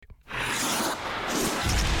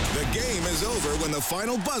game is over when the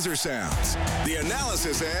final buzzer sounds. The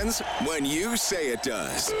analysis ends when you say it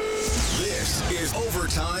does. This is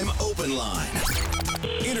Overtime Open Line.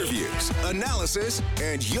 Interviews, analysis,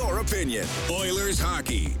 and your opinion. Oilers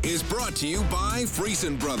hockey is brought to you by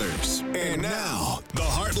Friesen Brothers. And now, the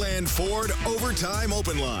Heartland Ford Overtime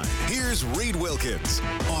Open Line. Here's Reed Wilkins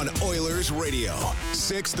on Oilers Radio,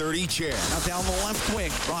 630 CHED. Now down the left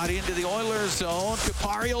wing, brought into the Oilers zone.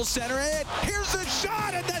 Capario center it. Here's the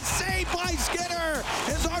shot, and that's saved by Skinner.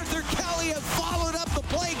 As Arthur Kelly has followed up the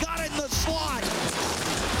play, got it in the slot.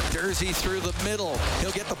 Jersey through the middle.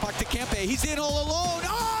 He'll get the puck to Kempe. He's in all alone.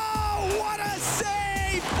 Oh, what a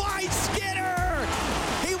save by Skinner!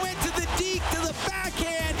 He went to the deke, to the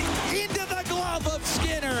backhand, into the glove of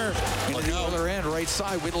Skinner. Into the other end, right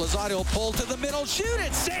side, with Lozado pull to the middle, shoot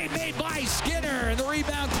it! Save made by Skinner, and the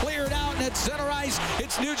rebound cleared out, and at center ice,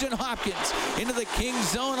 it's Nugent Hopkins. Into the Kings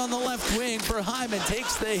zone on the left wing for Hyman.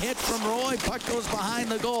 Takes the hit from Roy. Puck goes behind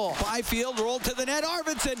the goal. Byfield rolled to the net.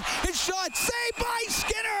 Arvidsson, his shot, saved by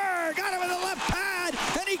Skinner! Got him with the left pad,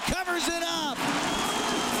 and he covers it up.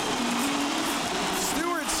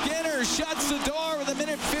 Stuart Skinner shuts the door with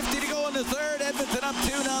 1:50 to go in the third. Edmonton up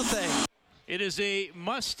 2-0. It is a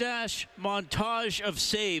mustache montage of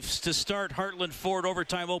saves to start Heartland Ford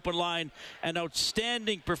Overtime Open Line. An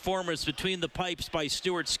outstanding performance between the pipes by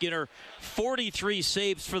Stuart Skinner. 43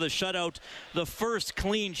 saves for the shutout. The first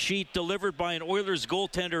clean sheet delivered by an Oilers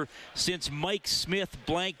goaltender since Mike Smith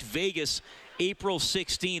blanked Vegas April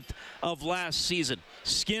 16th of last season.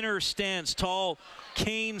 Skinner stands tall.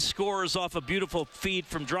 Kane scores off a beautiful feed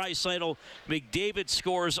from Draisaitl. McDavid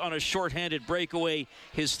scores on a shorthanded breakaway,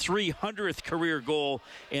 his 300th career goal,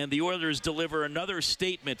 and the Oilers deliver another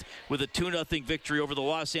statement with a 2-0 victory over the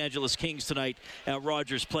Los Angeles Kings tonight at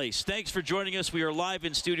Rogers Place. Thanks for joining us. We are live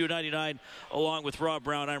in Studio 99 along with Rob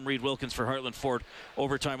Brown. I'm Reed Wilkins for Heartland Ford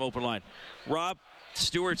Overtime Open Line. Rob,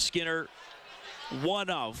 Stuart Skinner, one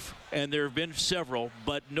of, and there have been several,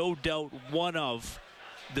 but no doubt one of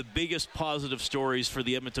the biggest positive stories for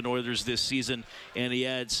the Edmonton Oilers this season, and he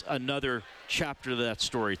adds another chapter to that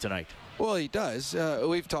story tonight. Well, he does.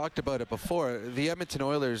 We've talked about it before. The Edmonton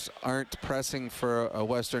Oilers aren't pressing for a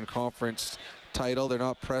Western Conference title. They're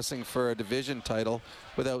not pressing for a division title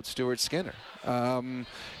without Stuart Skinner.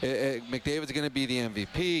 McDavid's going to be the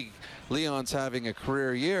MVP. Leon's having a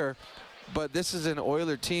career year. But this is an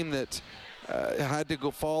Oiler team that had to go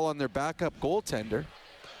fall on their backup goaltender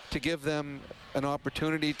to give them an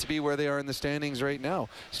opportunity to be where they are in the standings right now.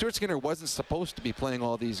 Stuart Skinner wasn't supposed to be playing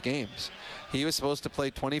all these games. He was supposed to play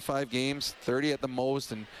 25 games, 30 at the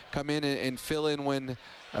most, and come in and fill in when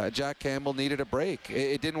Jack Campbell needed a break.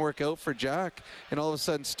 It didn't work out for Jack, and all of a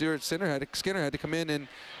sudden Skinner had to come in and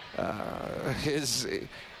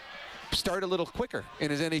start a little quicker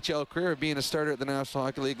in his NHL career of being a starter at the National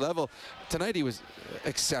Hockey League level. Tonight he was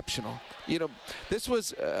exceptional. You know, this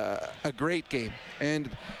was a great game, and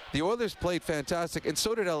the Oilers played fantastic, and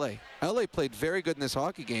so did LA. LA played very good in this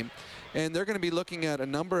hockey game, and they're going to be looking at a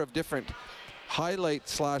number of different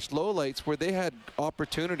highlights/lowlights where they had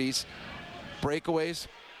opportunities, breakaways.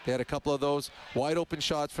 They had a couple of those wide open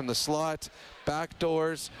shots from the slot, back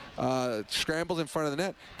doors, scrambles in front of the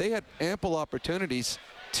net. They had ample opportunities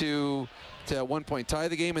to at one point tie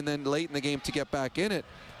the game and then late in the game to get back in it.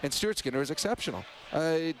 And Stuart Skinner was exceptional.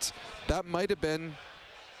 That might have been,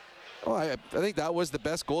 I think that was the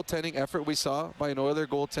best goaltending effort we saw by an Oiler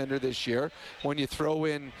goaltender this year. When you throw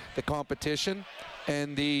in the competition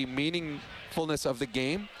and the meaningfulness of the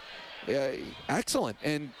game, excellent.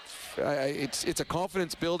 And it's a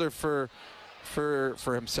confidence builder for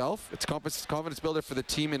himself. It's a confidence builder for the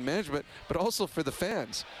team and management, but also for the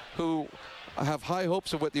fans who have high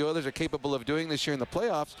hopes of what the Oilers are capable of doing this year in the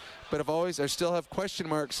playoffs, but still have question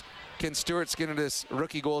marks. Can Stuart Skinner, this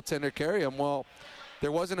rookie goaltender, carry him? Well,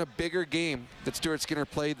 there wasn't a bigger game that Stuart Skinner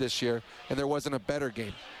played this year, and there wasn't a better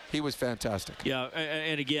game. He was fantastic. Yeah,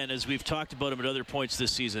 and again, as we've talked about him at other points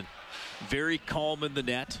this season, very calm in the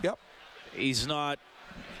net. Yep. He's not,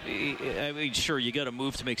 I mean, sure, you got to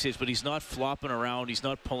move to make saves, but he's not flopping around. He's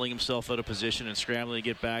not pulling himself out of position and scrambling to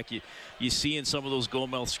get back. You see in some of those goal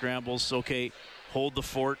mouth scrambles, okay, hold the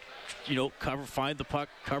fort, find the puck,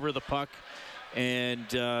 cover the puck, and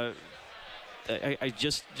I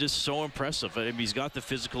just so impressive. I mean, he's got the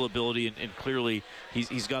physical ability, and clearly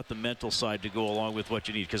he's got the mental side to go along with what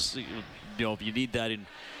you need, because if you need that in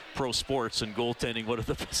pro sports and goaltending, what are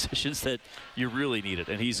the positions that you really need it?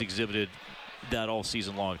 And he's exhibited that all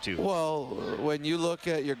season long too. Well, when you look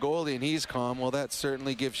at your goalie and he's calm, well, that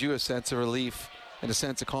certainly gives you a sense of relief and a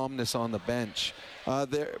sense of calmness on the bench.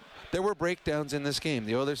 There were breakdowns in this game.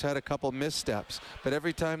 The Oilers had a couple missteps, but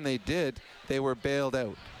every time they did, they were bailed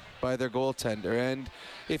out. by their goaltender. And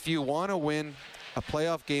if you want to win a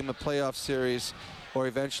playoff game, a playoff series, or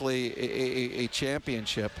eventually a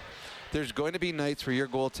championship, there's going to be nights where your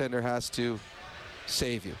goaltender has to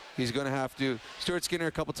save you. He's going to have to. Stuart Skinner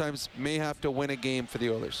a couple times may have to win a game for the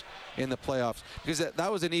Oilers in the playoffs, because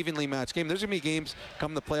that was an evenly matched game. There's going to be games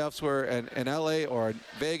come the playoffs where an LA or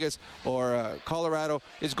Vegas or Colorado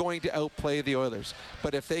is going to outplay the Oilers.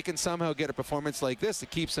 But if they can somehow get a performance like this that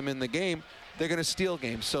keeps them in the game, they're going to steal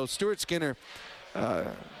games. So Stuart Skinner, the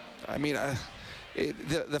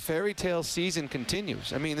fairy tale season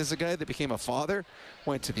continues. I mean, this is a guy that became a father,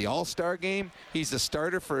 went to the All-Star game. He's the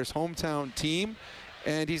starter for his hometown team,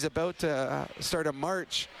 and he's about to start a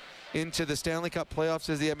march into the Stanley Cup playoffs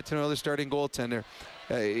as the Edmonton Oilers starting goaltender.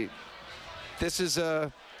 This is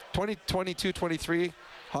 2022-23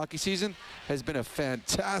 hockey season has been a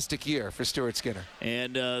fantastic year for Stuart Skinner.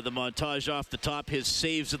 And the montage off the top, his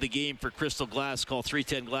saves of the game for Crystal Glass. Call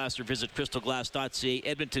 310-GLASS or visit crystalglass.ca.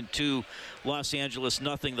 Edmonton 2, Los Angeles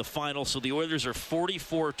nothing. The final. So the Oilers are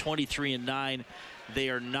 44-23-9. They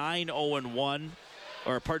are 8-0-1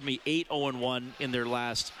 in their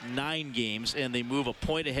last 9 games, and they move a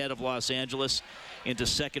point ahead of Los Angeles into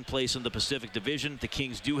second place in the Pacific Division. The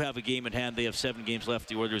Kings do have a game in hand. They have 7 games left.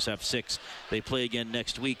 The Oilers have 6. They play again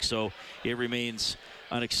next week, so it remains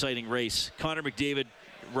an exciting race. Connor McDavid,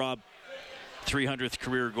 Rob, 300th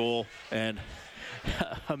career goal, and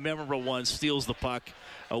a memorable one, steals the puck.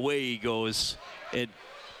 Away he goes.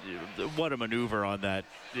 What a maneuver on that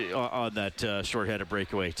shorthanded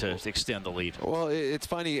breakaway to extend the lead. Well, it's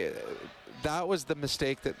funny. That was the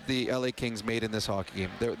mistake that the LA Kings made in this hockey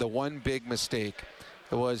game. The one big mistake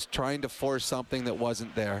was trying to force something that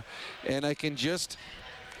wasn't there. And I can just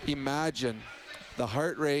imagine the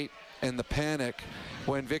heart rate and the panic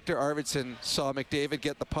when Victor Arvidsson saw McDavid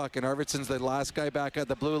get the puck, and Arvidsson's the last guy back at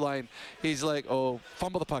the blue line. He's like, oh,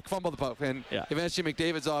 fumble the puck. And eventually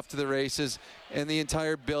McDavid's off to the races, and the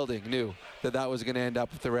entire building knew that was going to end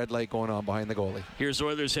up with the red light going on behind the goalie. Here's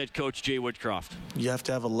Oilers head coach Jay Woodcroft. You have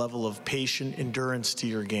to have a level of patient endurance to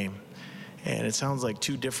your game. And it sounds like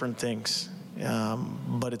two different things.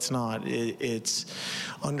 But it's not. It's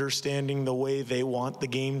understanding the way they want the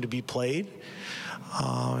game to be played,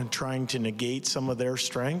 and trying to negate some of their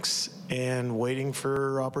strengths, and waiting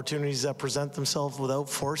for opportunities that present themselves without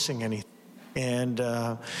forcing anything. And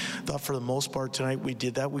thought for the most part tonight we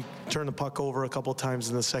did that. We turned the puck over a couple times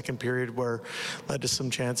in the second period where led to some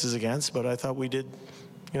chances against, but I thought we did,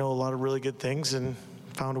 a lot of really good things and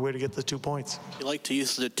found a way to get the 2 points. You like to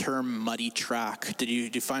use the term muddy track. Did you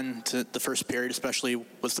find the first period especially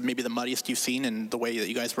was maybe the muddiest you've seen, and the way that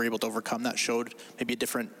you guys were able to overcome that showed maybe a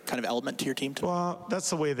different kind of element to your team too? Well, that's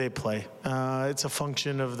the way they play. It's a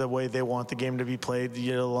function of the way they want the game to be played.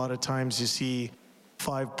 A lot of times you see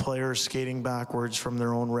 5 players skating backwards from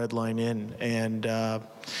their own red line in, and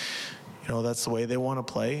that's the way they want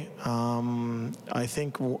to play. I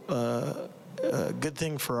think a good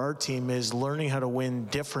thing for our team is learning how to win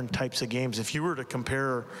different types of games. If you were to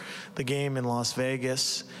compare the game in Las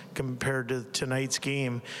Vegas compared to tonight's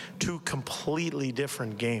game, 2 completely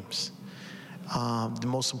different games. The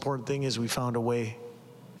most important thing is we found a way,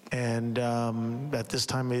 and at this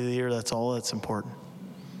time of the year, that's all that's important.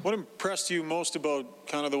 What impressed you most about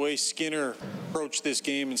kind of the way Skinner approached this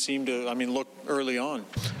game and seemed to, look early on?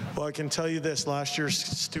 Well, I can tell you this. Last year,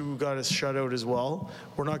 Stu got us shut out as well.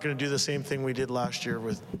 We're not going to do the same thing we did last year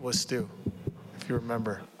with Stu, if you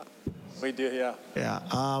remember. We did, yeah. Yeah.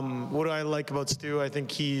 What do I like about Stu? I think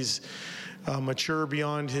he's mature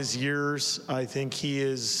beyond his years. I think he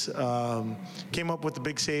is came up with the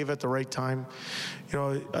big save at the right time.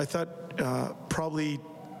 I thought probably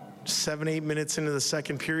 7-8 minutes into the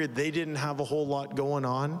second period, they didn't have a whole lot going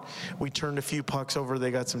on. We turned a few pucks over,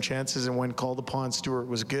 they got some chances, and when called upon, Stewart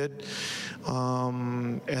was good.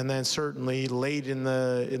 And then certainly late in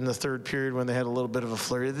the third period, when they had a little bit of a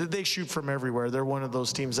flurry, they shoot from everywhere. They're one of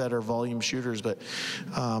those teams that are volume shooters, but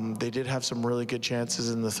they did have some really good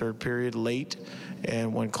chances in the third period late,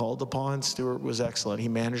 and when called upon, Stewart was excellent. He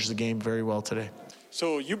managed the game very well today.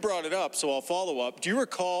 So you brought it up, so I'll follow up. Do you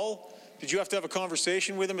recall, did you have to have a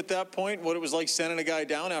conversation with him at that point, what it was like sending a guy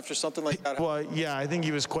down after something like that? Well, yeah, I think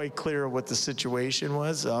he was quite clear what the situation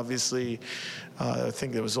was. Obviously, I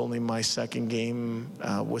think it was only my second game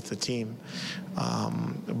with the team.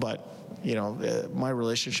 But, my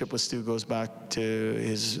relationship with Stu goes back to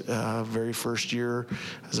his very first year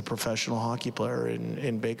as a professional hockey player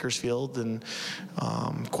in Bakersfield, and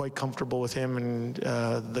quite comfortable with him. And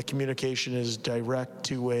the communication is direct,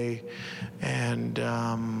 two-way, and,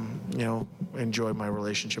 enjoy my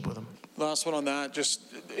relationship with him. Last one on that, just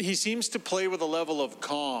he seems to play with a level of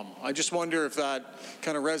calm. I just wonder if that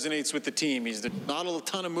kind of resonates with the team. He's not a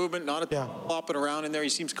ton of movement, not a ton flopping around in there. He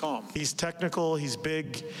seems calm. He's technical, he's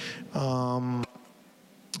big.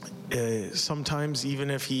 Sometimes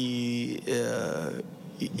even if he,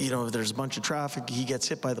 if there's a bunch of traffic, he gets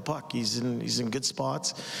hit by the puck. He's in good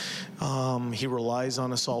spots. He relies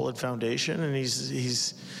on a solid foundation, and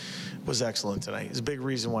he's was excellent tonight. It's a big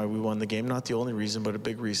reason why we won the game. Not the only reason, but a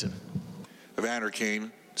big reason. Evander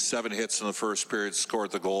Kane, 7 hits in the first period, scored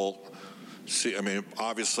the goal.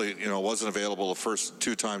 Obviously, wasn't available the first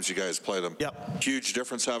 2 times you guys played him. Yep. Huge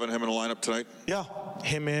difference having him in the lineup tonight? Yeah.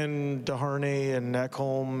 Him and Desharnais and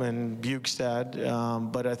Ekholm and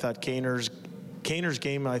Bjugstad. But I thought Kaner's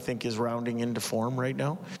game, I think, is rounding into form right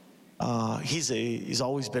now. He's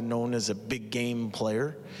always been known as a big game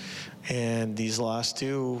player. And these last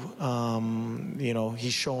 2,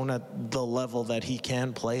 he's shown at the level that he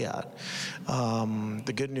can play at.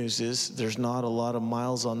 The good news is there's not a lot of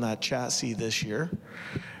miles on that chassis this year.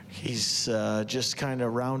 He's just kind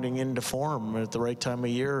of rounding into form at the right time of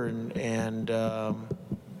year, and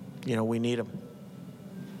we need him.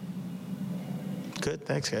 Good,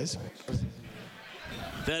 thanks, guys.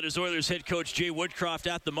 That is Oilers head coach Jay Woodcroft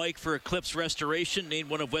at the mic for Eclipse Restoration, named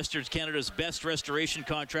one of Western Canada's best restoration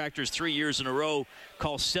contractors 3 years in a row.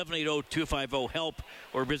 Call 780-250-HELP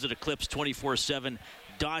or visit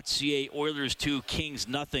eclipse247.ca. Oilers 2, Kings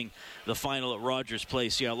nothing. The final at Rogers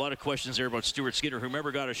Place. Yeah, a lot of questions there about Stuart Skinner, who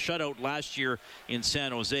remember got a shutout last year in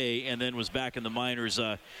San Jose and then was back in the minors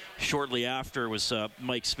shortly after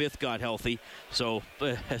Mike Smith got healthy. So,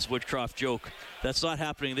 as Woodcroft joked, that's not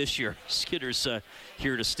happening this year. Skinner's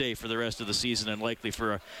here to stay for the rest of the season and likely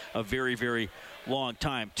for a very, very long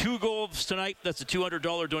time. 2 goals tonight. That's a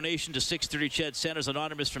 $200 donation to 630 Ched. Santa's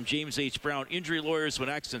Anonymous from James H. Brown. Injury lawyers when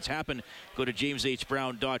accidents happen. Go to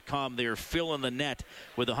jameshbrown.com. They are filling the net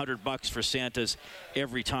with $100 for Santa's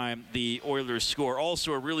every time the Oilers score.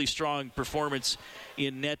 Also a really strong performance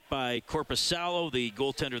in net by Korpisalo, the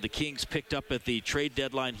goaltender the Kings picked up at the trade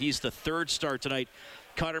deadline. He's the 3rd star tonight.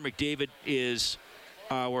 Connor McDavid is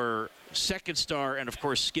our 2nd star, and of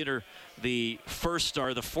course Skinner the 1st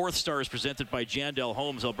star. The 4th star is presented by Jandel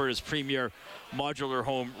Homes, Alberta's premier modular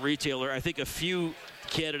home retailer. I think a few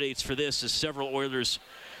candidates for this, as several Oilers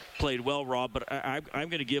played well, Rob, but I'm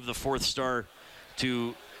going to give the 4th star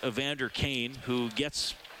to Evander Kane, who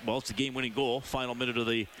gets, it's a game-winning goal, final minute of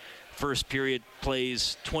the first period,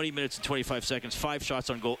 plays 20 minutes and 25 seconds, 5 shots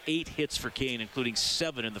on goal, 8 hits for Kane, including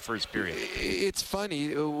 7 in the first period. It's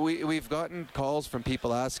funny. We've gotten calls from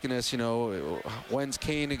people asking us, when's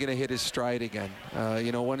Kane going to hit his stride again?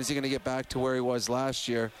 When is he going to get back to where he was last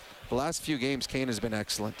year? The last few games, Kane has been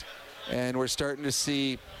excellent. And we're starting to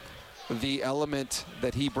see the element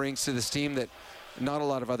that he brings to this team that not a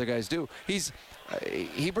lot of other guys do.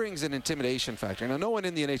 He brings an intimidation factor. Now, no one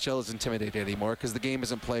in the NHL is intimidated anymore because the game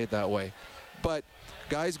isn't played that way. But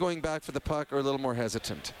guys going back for the puck are a little more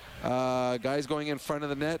hesitant. Guys going in front of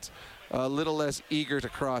the net, a little less eager to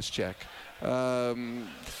cross-check.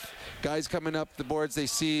 Guys coming up the boards, they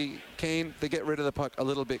see Kane, they get rid of the puck a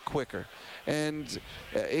little bit quicker. And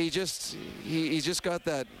he's just got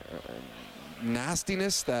that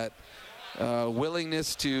nastiness, that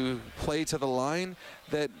willingness to play to the line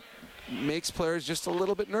that makes players just a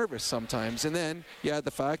little bit nervous sometimes. And then you add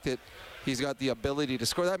the fact that he's got the ability to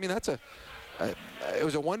score. I mean, it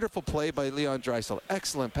was a wonderful play by Leon Draisaitl.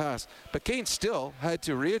 Excellent pass. But Kane still had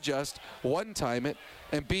to readjust, one-time it,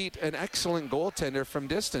 and beat an excellent goaltender from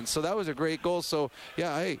distance. So that was a great goal. So,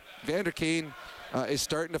 Evander Kane is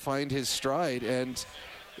starting to find his stride. And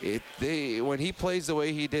when he plays the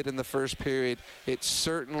way he did in the first period, it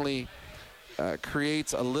certainly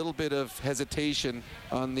creates a little bit of hesitation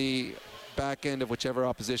on the back end of whichever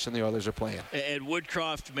opposition the Oilers are playing. And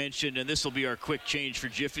Woodcroft mentioned, and this will be our quick change for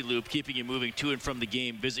Jiffy Lube, keeping you moving to and from the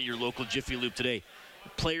game. Visit your local Jiffy Lube today.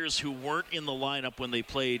 Players who weren't in the lineup when they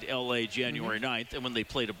played LA January 9th and when they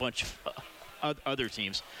played a bunch of other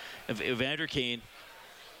teams. Evander Kane,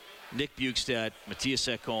 Nick Bjugstad, Matthias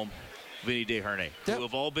Ekholm, Vinny Desharnais, who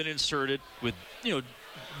have all been inserted with,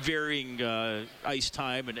 varying ice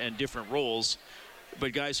time and different roles,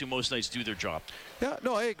 but guys who most nights do their job. Yeah,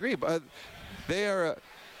 no, I agree. But they are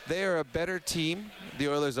a better team, the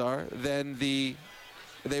Oilers are, than they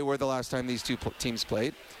were the last time these two teams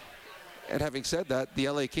played. And having said that, the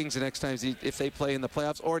LA Kings, the next time, if they play in the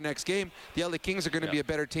playoffs or next game, the LA Kings are going to be a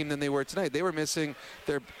better team than they were tonight. They were missing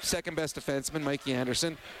their second-best defenseman, Mikey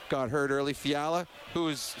Anderson, got hurt early. Fiala,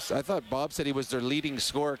 I thought Bob said he was their leading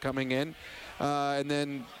scorer coming in. And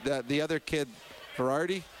then the other kid,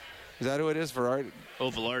 Girardi, Is that who it is? Velarde? Oh,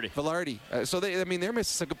 Velarde. Velarde. So they're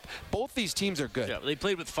missing. Both these teams are good. Yeah, they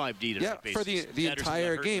played with 5 D tonight. Yeah, for the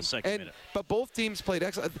entire game. But both teams played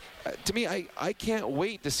excellent. To me, I can't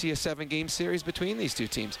wait to see a 7-game series between these two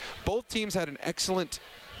teams. Both teams had an excellent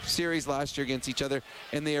series last year against each other,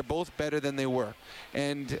 and they are both better than they were.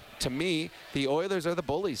 And to me, the Oilers are the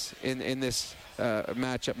bullies in this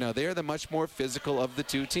matchup now. They are the much more physical of the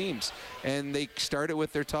two teams, and they started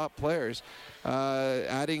with their top players,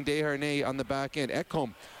 adding Desharnais on the back end.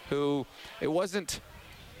 Ekholm, who it wasn't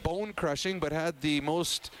bone-crushing, but had the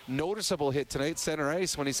most noticeable hit tonight, center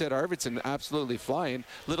ice, when he said Arvidsson absolutely flying.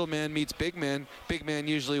 Little man meets big man. Big man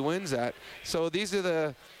usually wins that. So these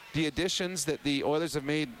are the additions that the Oilers have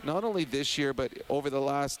made not only this year but over the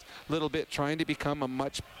last little bit, trying to become a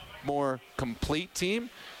much more complete team,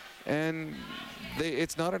 and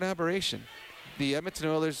it's not an aberration. The Edmonton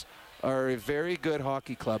Oilers are a very good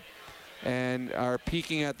hockey club and are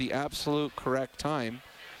peaking at the absolute correct time,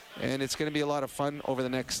 and it's going to be a lot of fun over the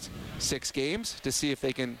next 6 games to see if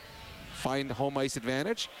they can find home ice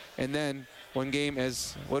advantage. And then when game,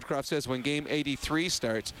 as Woodcroft says, when game 83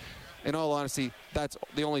 starts, in all honesty, that's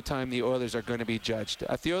the only time the Oilers are going to be judged.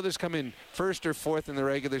 If the Oilers come in 1st or 4th in the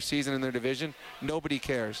regular season in their division, nobody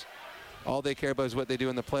cares. All they care about is what they do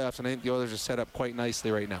in the playoffs, and I think the Oilers are set up quite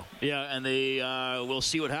nicely right now. Yeah, and they will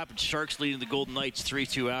see what happens. Sharks leading the Golden Knights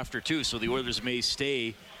 3-2 after 2, so the Oilers may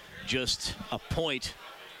stay just a point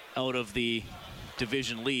out of the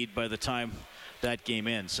division lead by the time that game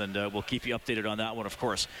ends, and we'll keep you updated on that one, of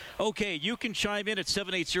course. Okay, you can chime in at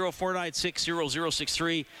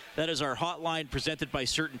 780-496-0063. That is our hotline, presented by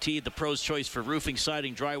CertainTeed, the pro's choice for roofing,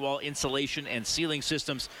 siding, drywall, insulation, and ceiling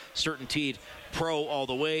systems. CertainTeed, pro all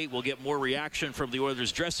the way. We'll get more reaction from the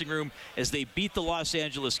Oilers dressing room as they beat the Los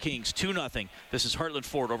Angeles Kings 2-0. This is Heartland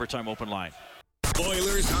Ford Overtime Open Line.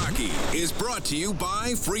 Oilers hockey is brought to you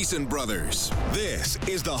by Friesen Brothers. This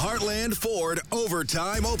is the Heartland Ford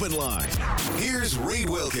Overtime Open Line. Here's Reed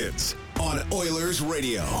Wilkins on Oilers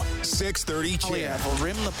Radio, 630 CHED. Will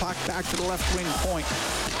rim the puck back to the left wing point.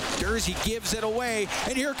 Jersey gives it away,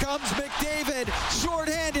 and here comes McDavid,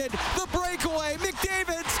 shorthanded, the breakaway.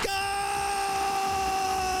 McDavid scores!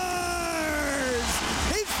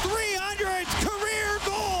 His 300th career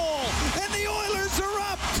goal, and the Oilers are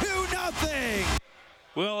up 2-0.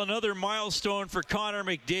 Well, another milestone for Connor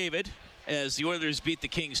McDavid as the Oilers beat the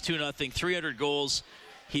Kings 2-0, 300 goals.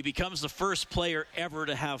 He becomes the first player ever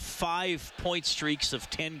to have 5-point streaks of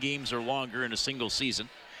 10 games or longer in a single season,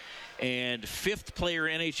 and 5th player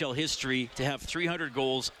in NHL history to have 300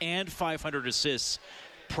 goals and 500 assists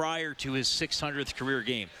prior to his 600th career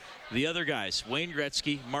game. The other guys, Wayne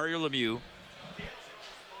Gretzky, Mario Lemieux,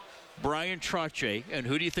 Brian Trottier, and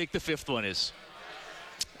who do you think the 5th one is?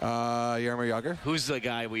 Jaromir Jagr. Who's the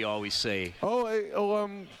guy we always say?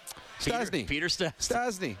 Stastny. Peter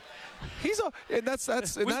Stastny. He's how sad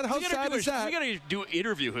is that? We gotta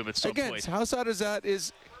interview him at some point. How sad is that?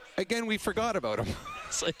 Is again, we forgot about him.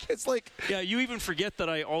 It's like yeah, you even forget that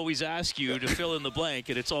I always ask you to fill in the blank,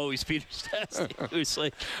 and it's always Peter Stastny who's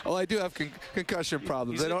like. Well, I do have concussion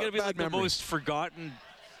problems. He's going to be like the most forgotten.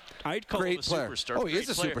 I'd call him a superstar. Oh, he is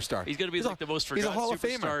a superstar. He's going to be like the most forgotten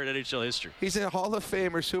superstar in NHL history. He's a Hall of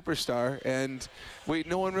Famer superstar, and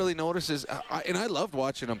no one really notices. And I loved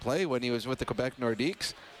watching him play when he was with the Quebec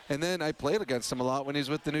Nordiques, and then I played against him a lot when he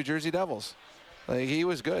was with the New Jersey Devils. He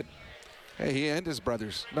was good. Hey, he and his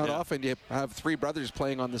brothers. Not often you have 3 brothers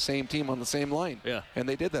playing on the same team on the same line. Yeah. And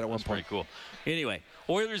they did that at one point. Pretty cool. Anyway,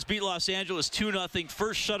 Oilers beat Los Angeles 2-0.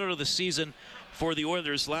 First shutout of the season for the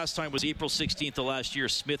Oilers. Last time was April 16th of last year.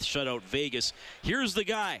 Smith shut out Vegas. Here's the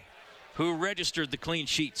guy who registered the clean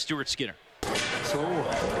sheet, Stuart Skinner. So,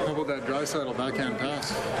 how about that Draisaitl backhand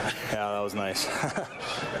pass? Yeah, that was nice.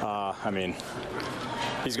 I mean,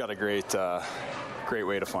 he's got a great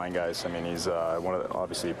way to find guys. I mean, he's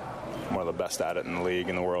obviously one of the best at it in the league,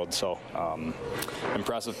 in the world. So,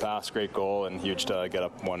 impressive pass, great goal, and huge to get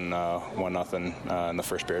up 1-0 in the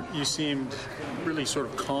first period. You seemed really sort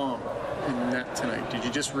of calm in net tonight. Did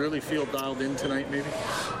you just really feel dialed in tonight, maybe?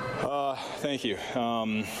 Thank you.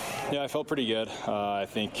 Yeah, I felt pretty good. I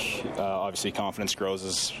think obviously confidence grows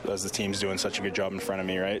as the team's doing such a good job in front of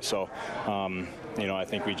me, right? So, I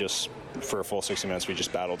think we just, for a full 60 minutes, we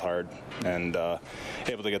just battled hard, and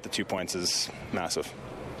able to get the 2 points is massive.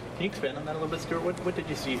 Can you expand on that a little bit, Stuart? What did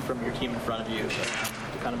you see from your team in front of you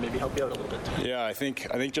to kind of maybe help you out a little bit? Yeah, I think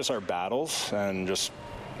just our battles, and just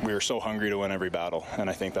we were so hungry to win every battle, and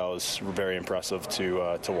I think that was very impressive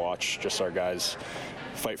to watch. Just our guys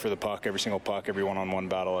fight for the puck, every single puck, every one-on-one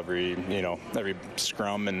battle, every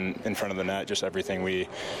scrum in front of the net, just everything. We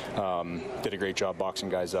did a great job boxing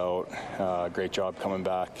guys out, great job coming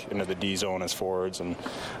back into the D zone as forwards, and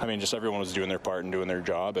I mean, just everyone was doing their part and doing their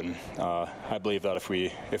job, and I believe that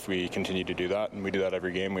if we continue to do that, and we do that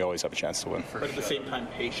every game, we always have a chance to win. But at the same time,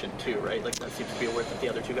 patient too, right? Like that seems to be a word that the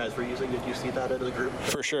other two guys were using. Did you see that out of the group?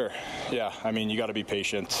 For sure, yeah. I mean, you got to be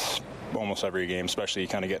patient almost every game, especially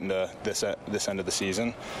kind of getting to this end of the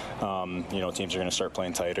season. Teams are going to start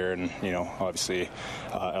playing tighter, and obviously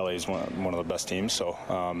LA is one of the best teams, so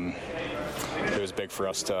it was big for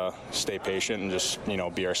us to stay patient and just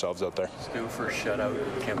be ourselves out there. Stu, first shutout,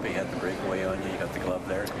 Kempe had the breakaway on you. You got the glove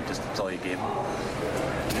there. That's all you gave him.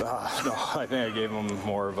 No, I think I gave him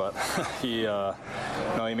more, but he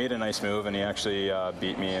made a nice move, and he actually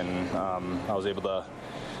beat me, and I was able to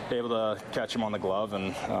catch him on the glove,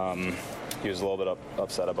 and he was a little bit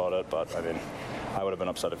upset about it, but I mean, I would have been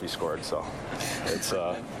upset if he scored, so it's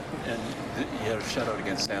and you had a shutout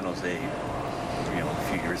against San Jose a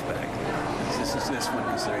few years back. Is this one,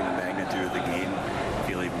 considering the magnitude of the game,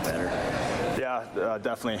 feel even better? Yeah,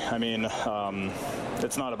 definitely. I mean,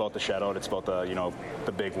 it's not about the shutout. It's about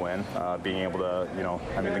the big win. Being able to,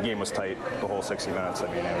 the game was tight the whole 60 minutes. I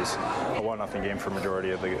mean, it was a 1-0 game for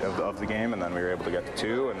majority of the game, and then we were able to get to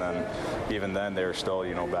 2, and then even then they were still,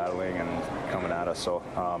 battling and coming at us. So,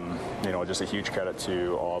 just a huge credit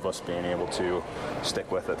to all of us being able to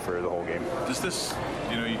stick with it for the whole game. Does this,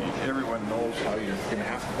 everyone knows how you're going to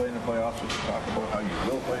have to play in the playoffs. We talk about how you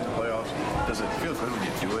will play in the playoffs. Does it feel good when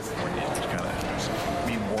you do it, when you kind of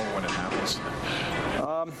mean more when it happens?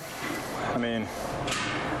 I mean,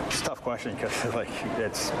 it's a tough question because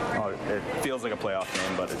it feels like a playoff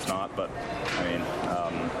game, but it's not. But I mean,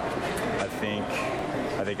 I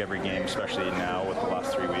think every game, especially now with the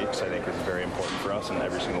last 3 weeks, I think is very important for us, and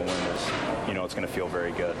every single win is, it's going to feel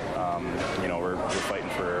very good. We're fighting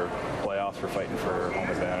for playoffs, we're fighting for home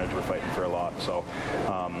advantage, we're fighting for a lot. So,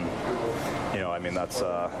 I mean, that's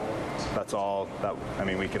all that. I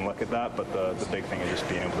mean, we can look at that, but the big thing is just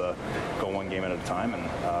being able to go one game at a time, and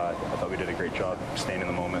I thought we did a great job staying in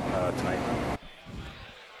the moment tonight.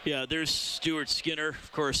 Yeah, there's Stuart Skinner,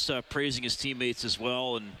 of course, praising his teammates as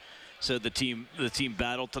well, and said the team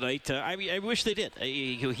battled tonight. I wish they did.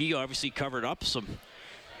 He obviously covered up some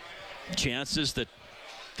chances that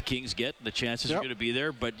the Kings get. The chances are going to be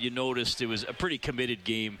there, but you noticed it was a pretty committed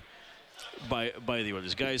game by the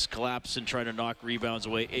Oilers. Guys collapse and try to knock rebounds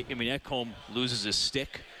away. I mean, Ekholm loses his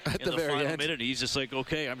stick in the final minute. And he's just like,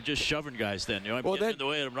 okay, I'm just shoving guys then. I'm getting in the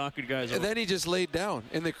way and I'm knocking guys over. And then he just laid down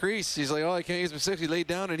in the crease. He's like, I can't use my stick. He laid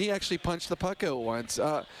down, and he actually punched the puck out once.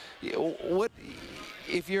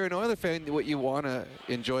 If you're an Oiler fan, what you want to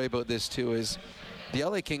enjoy about this, too, is the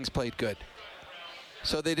LA Kings played good.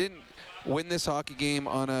 So they didn't win this hockey game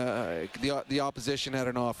on the opposition had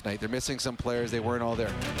an off night. They're missing some players. They weren't all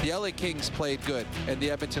there. The LA Kings played good, and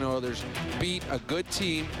the Edmonton Oilers beat a good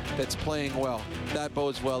team that's playing well. That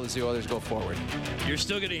bodes well as the Oilers go forward. You're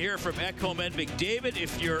still going to hear from Ekholm and McDavid.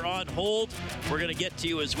 If you're on hold, we're going to get to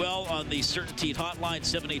you as well on the Certainty Hotline,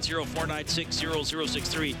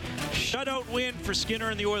 780-496-0063. Shutout win for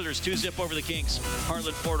Skinner and the Oilers. 2-0 over the Kings.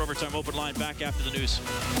 Heartland Ford overtime open line back after the news.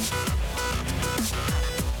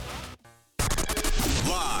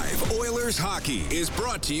 Live Oilers hockey is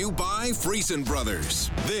brought to you by Friesen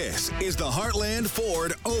Brothers. This is the Heartland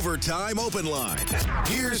Ford Overtime Open Line.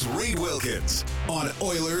 Here's Reed Wilkins on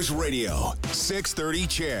Oilers Radio, 630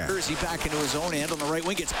 CHED. Jersey back into his own end on the right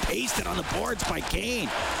wing. Gets pasted on the boards by Kane.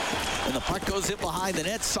 And the puck goes in behind the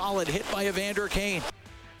net. Solid hit by Evander Kane.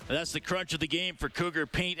 That's the crunch of the game for Cougar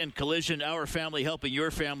Paint and Collision. Our family helping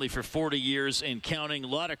your family for 40 years and counting. A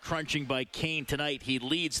lot of crunching by Kane tonight. He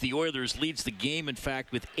leads the Oilers, leads the game, in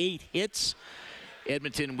fact, with 8 hits.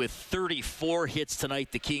 Edmonton with 34 hits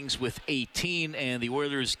tonight. The Kings with 18. And the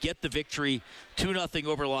Oilers get the victory 2-0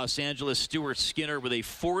 over Los Angeles. Stuart Skinner with a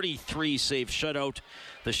 43-save shutout.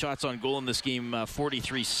 The shots on goal in this game,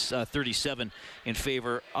 43-37 in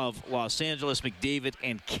favor of Los Angeles. McDavid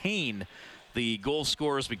and Kane, the goal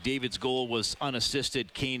scorers. McDavid's goal was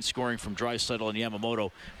unassisted. Kane scoring from Draisaitl and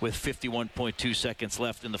Yamamoto with 51.2 seconds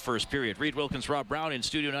left in the first period. Reed Wilkins, Rob Brown in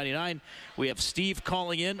Studio 99. We have Steve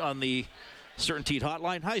calling in on the Certainty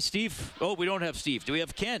Hotline. Hi, Steve. Oh, we don't have Steve. Do we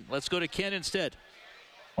have Ken? Let's go to Ken instead.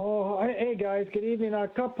 Oh, hey, guys. Good evening. A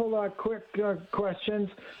couple quick questions.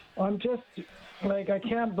 I'm just, I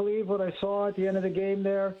can't believe what I saw at the end of the game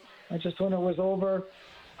there. I just, when it was over,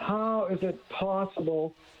 how is it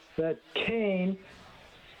possible that Kane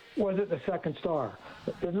wasn't the second star?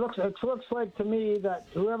 It looks like to me that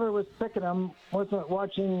whoever was picking him wasn't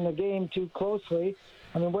watching the game too closely,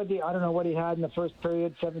 I mean, I don't know what he had in the first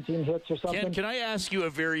period, 17 hits or something. Can I ask you a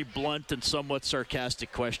very blunt and somewhat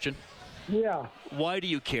sarcastic question? Yeah. Why do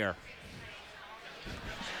you care?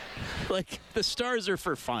 Like, the Stars are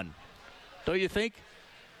for fun, don't you think?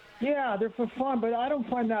 Yeah, they're for fun, but I don't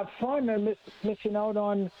find that fun. I'm missing out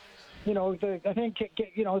on, I think,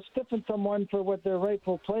 stiffing someone for what their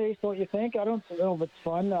rightful place, don't you think? I don't know if it's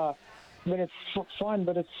fun. I mean, it's fun,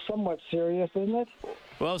 but it's somewhat serious, isn't it?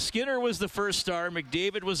 Well, Skinner was the first star.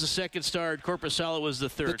 McDavid was the second star. And Korpisalo was the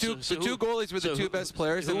third. The two goalies were the two best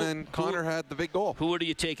players, and then Connor had the big goal. Who would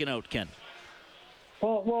you taken out, Ken?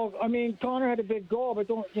 Well, I mean, Connor had a big goal, but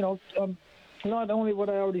not only what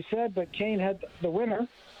I already said, but Kane had the winner.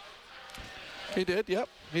 He did, yep,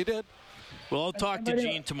 he did. Well, I'll talk to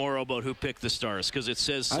Gene tomorrow about who picked the Stars, because it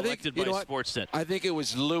says selected by Sportsnet. I think it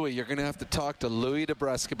was Louis. You're going to have to talk to Louis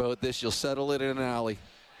DeBrusque about this. You'll settle it in an alley.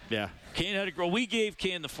 Yeah. Kane had a girl. We gave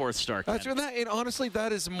Kane the fourth star. That's that, and honestly,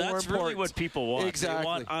 that is more That's important. Really what people want. Exactly. They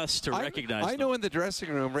want us to recognize I know in the dressing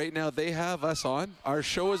room right now, they have us on. Our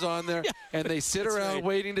show is on there, and they sit around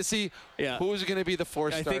waiting to see who's going to be the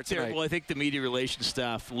fourth star tonight. Well, I think the media relations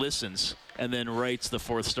staff listens and then writes the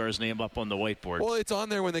fourth star's name up on the whiteboard. Well, it's on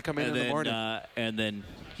there when they come in the morning. And then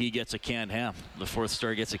he gets a canned ham. The fourth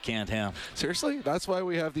star gets a canned ham. Seriously? That's why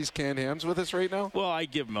we have these canned hams with us right now? Well, I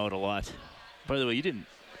give them out a lot. By the way, you didn't.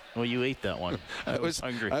 Well, you ate that one. I was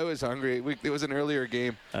hungry. I was hungry. It was an earlier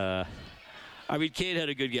game. I mean, Kane had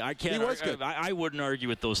a good game. He was good. I wouldn't argue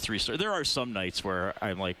with those three stars. There are some nights where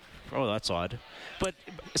I'm like, oh, that's odd. But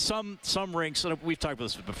some rinks, and we've talked about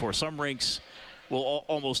this before, some rinks will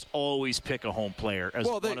almost always pick a home player as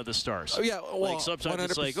one of the stars. Oh, yeah, well, like sometimes 100%.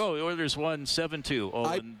 It's like, Oilers won 7-2. Oh,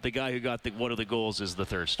 and the guy who got one of the goals is the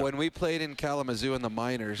third star. When we played in Kalamazoo in the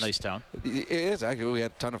minors. Nice town. It is, actually. We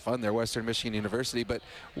had a ton of fun there, Western Michigan University. But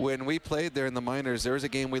when we played there in the minors, there was a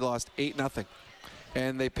game we lost 8-0.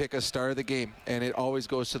 And they pick a star of the game, and it always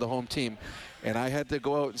goes to the home team. And I had to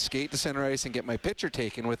go out and skate to center ice and get my picture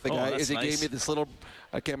taken with the guy as he gave me this little,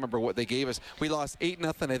 I can't remember what they gave us. We lost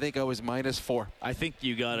 8-0. I think I was -4. I think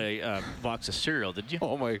you got a box of cereal, did you?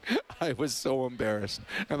 Oh, my. I was so embarrassed.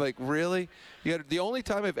 I'm like, really? The only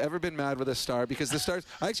time I've ever been mad with a star, because the Stars,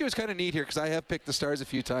 actually it was kind of neat here because I have picked the Stars a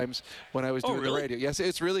few times when I was doing the radio. Yes,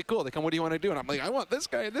 it's really cool. They come, what do you want to do? And I'm like, I want this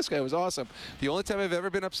guy, and this guy was awesome. The only time I've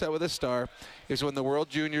ever been upset with a star is when the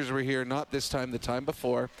World Juniors were here, not this time, the time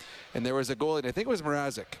before, and there was a goalie, and I think it was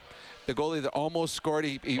Mrazek, the goalie that almost scored.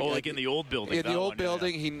 Like in the old building. In the old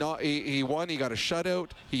building, he won. He got a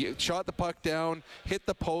shutout. He shot the puck down, hit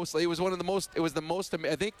the post. It was the most.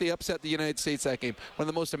 I think they upset the United States that game. One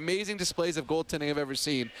of the most amazing displays of goaltending I've ever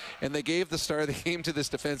seen. And they gave the star of the game to this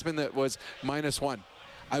defenseman that was -1.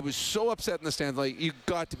 I was so upset in the stands. Like, you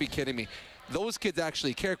got to be kidding me. Those kids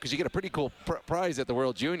actually care because you get a pretty cool prize at the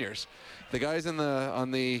World Juniors. The guys on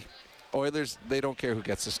the Oilers, they don't care who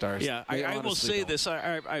gets the stars. Yeah, I will say this.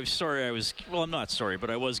 I'm sorry. I'm not sorry, but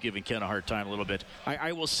I was giving Ken a hard time a little bit.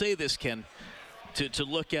 I will say this, Ken, to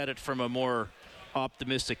look at it from a more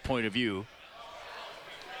optimistic point of view,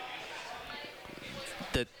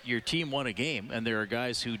 that your team won a game, and there are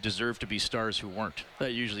guys who deserve to be stars who weren't.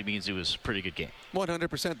 That usually means it was a pretty good game.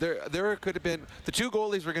 100%. There could have been the two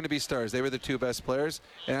goalies were going to be stars. They were the two best players,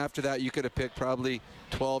 and after that, you could have picked probably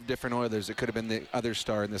 12 different Oilers. It could have been the other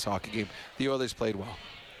star in this hockey game. The Oilers played well.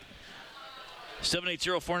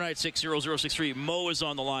 780-496-0063. Mo is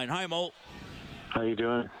on the line. Hi, Mo. How you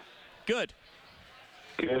doing? Good.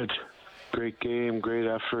 Good. Great game. Great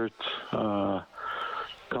effort.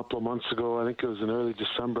 Couple of months ago, I think it was in early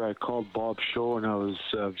December, I called Bob's show and I was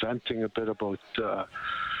venting a bit about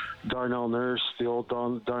Darnell Nurse, the old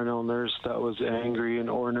Darnell Nurse that was angry and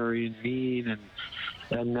ornery and mean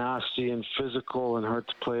and nasty and physical and hard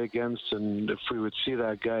to play against. And if we would see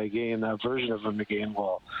that guy again, that version of him again,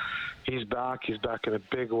 well, he's back. He's back in a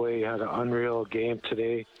big way. He had an unreal game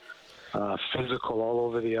today. Physical all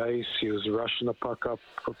over the ice. He was rushing the puck up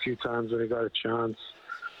a few times when he got a chance.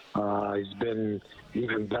 He's been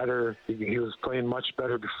even better. He was playing much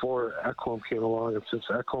better before Ekholm came along, and since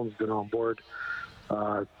Ekholm's been on board,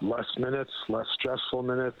 less minutes, less stressful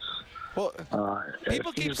minutes. Well,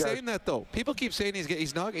 people keep saying that though. People keep saying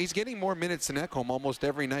he's getting more minutes than Ekholm almost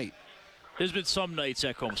every night. There's been some nights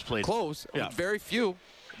Ekholm's played close. Yeah. Very few.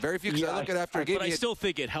 Very few. Because I look at after a game. But I still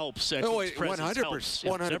think it helps. 100%.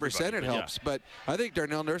 100% it helps. Yeah. But I think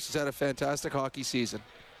Darnell Nurse has had a fantastic hockey season.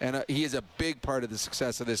 And he is a big part of the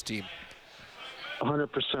success of this team.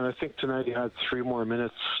 100%. I think tonight he had 3 more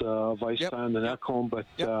minutes of ice time than Ekholm, but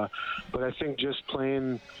I think just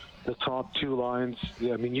playing the top 2 lines,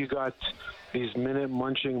 I mean, you got these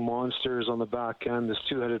minute-munching monsters on the back end, this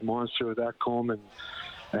two-headed monster with Ekholm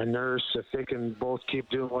Nurse, if they can both keep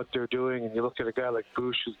doing what they're doing, and you look at a guy like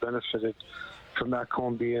Bush who's benefited from back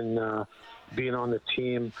home being on the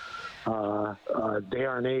team.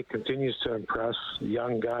 Desharnais continues to impress.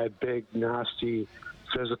 Young guy, big, nasty,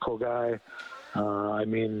 physical guy. I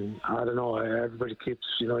mean, I don't know. Everybody keeps,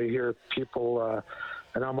 you hear people,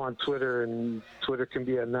 and I'm on Twitter, and Twitter can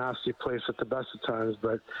be a nasty place at the best of times,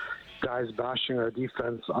 but guys bashing our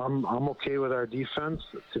defense. I'm okay with our defense.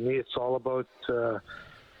 To me, it's all about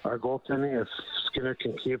our goaltending. If Skinner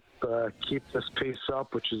can keep this pace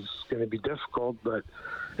up, which is going to be difficult, but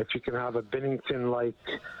if you can have a Binnington-like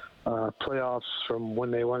playoffs from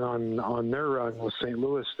when they went on their run with St.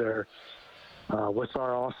 Louis there, with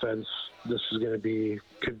our offense, this is going to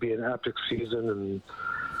could be an epic season,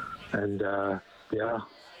 and yeah.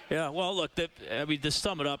 Yeah, well, look, to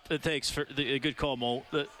sum it up, thanks for a good call, Mo.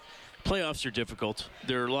 The playoffs are difficult.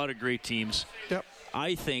 There are a lot of great teams. Yep.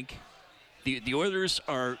 I think the Oilers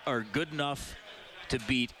are good enough to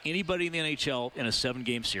beat anybody in the NHL in a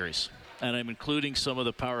 7-game series. And I'm including some of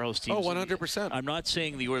the powerhouse teams. Oh, 100%. I'm not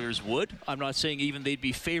saying the Oilers would. I'm not saying even they'd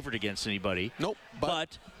be favored against anybody. Nope.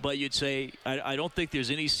 But you'd say, I don't think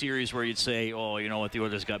there's any series where you'd say, oh, you know what, the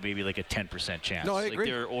Oilers got maybe like a 10% chance. No, I agree.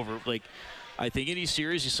 They're over. I think any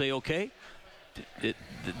series you say, okay,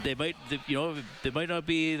 they might not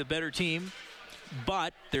be the better team,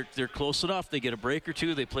 but they're close enough. They get a break or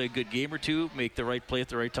two. They play a good game or two. Make the right play at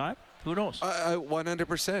the right time. Who knows?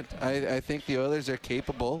 100%. I think the Oilers are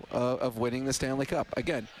capable of winning the Stanley Cup.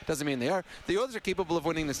 Again, doesn't mean they are. The Oilers are capable of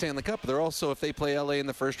winning the Stanley Cup. They're also, if they play LA in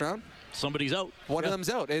the first round, somebody's out. One of them's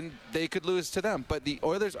out, and they could lose to them. But the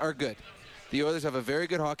Oilers are good. The Oilers have a very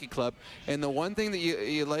good hockey club. And the one thing that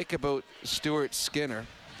you like about Stuart Skinner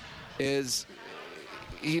is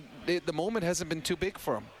the moment hasn't been too big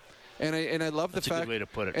for him. And I love the fact. That's a good way to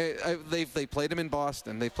put it. They played him in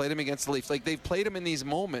Boston. They played him against the Leafs. They've played him in these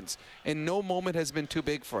moments, and no moment has been too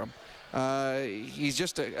big for him. He's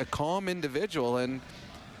just a calm individual, and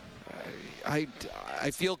I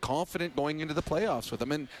feel confident going into the playoffs with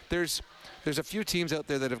him. And there's a few teams out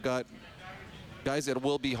there that have got guys that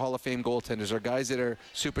will be Hall of Fame goaltenders or guys that are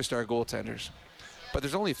superstar goaltenders. But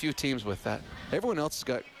there's only a few teams with that. Everyone else has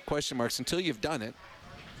got question marks. Until you've done it,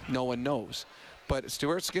 no one knows. But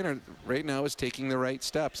Stuart Skinner right now is taking the right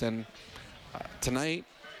steps. And tonight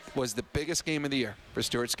was the biggest game of the year for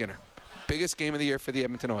Stuart Skinner. Biggest game of the year for the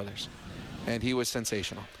Edmonton Oilers. And he was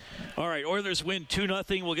sensational. All right, Oilers win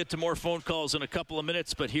 2-0. We'll get to more phone calls in a couple of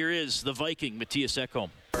minutes. But here is the Viking, Matthias Ekholm.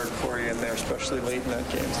 For you in there, especially late in that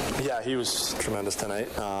game. Yeah, he was tremendous tonight.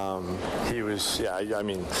 He was,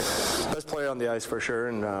 best player on the ice for sure.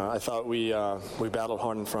 And I thought we battled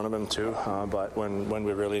hard in front of him too. But when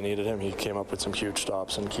we really needed him, he came up with some huge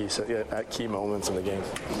stops and at key moments in the game.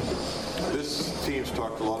 This team's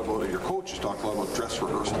talked a lot about it. Your coach has talked a lot about dress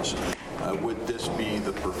rehearsals. Would this be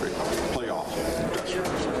the perfect playoff dress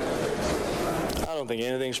rehearsal? I don't think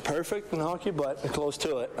anything's perfect in hockey, but close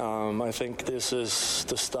to it. I think this is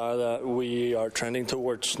the style that we are trending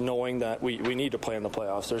towards, knowing that we need to play in the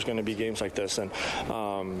playoffs. There's going to be games like this, and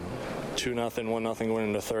 2-0, 1-0 win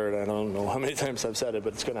in the third. I don't know how many times I've said it,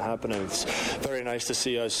 but it's going to happen, and it's very nice to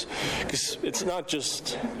see us. Because it's not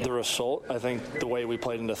just the result. I think the way we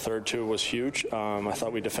played in the third, too, was huge. I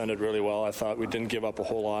thought we defended really well. I thought we didn't give up a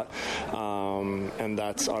whole lot, and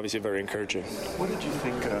that's obviously very encouraging. What did you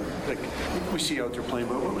think? We see out there playing,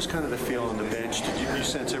 but what was kind of the feel on the bench? Did you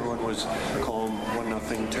sense everyone was calm,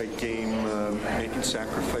 1-0 tight game, making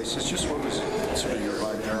sacrifices? Just what was sort of your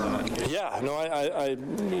vibe there on that game? Yeah, no,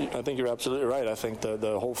 I think you're absolutely right. I think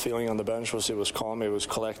the whole feeling on the bench was it was calm, it was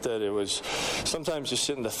collected. It was sometimes you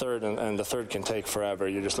sit in the third and the third can take forever.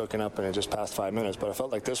 You're just looking up and it just passed 5 minutes. But I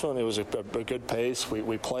felt like this one, it was a good pace.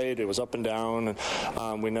 We played. It was up and down.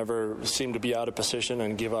 And we never seemed to be out of position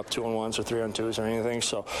and give up 2-on-1s or 3-on-2s or anything.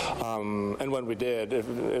 So, and when we did,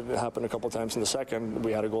 it happened a couple times in the second.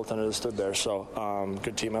 We had a goaltender that stood there. So,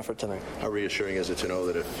 good team effort tonight. How reassuring is it to know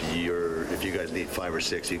that if you guys need 5 or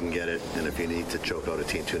 6, you can get it, and if you need to choke out a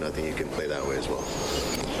team 2-0, you can play that way as well?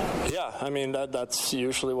 Yeah, I mean that's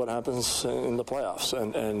usually what happens in the playoffs,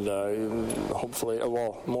 and hopefully,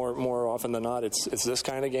 more often than not, it's this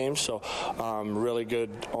kind of game. So, really good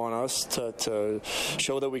on us to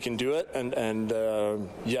show that we can do it, and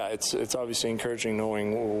it's obviously encouraging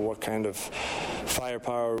knowing what kind of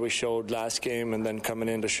firepower we showed last game, and then coming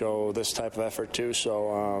in to show this type of effort too.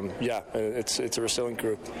 So, it's a resilient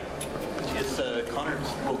group. Connor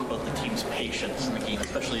spoke about the team's patience in the game,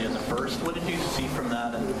 especially in the first. What did you see from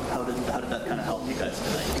that, and how did that kind of help you guys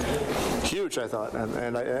tonight? huge, I thought.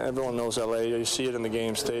 And everyone knows LA. You see it in the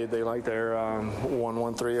games. They like their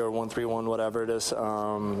 1-1-3 or 1-3-1, whatever it is.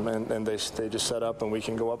 And they just set up, and we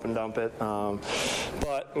can go up and dump it.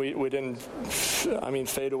 But we didn't,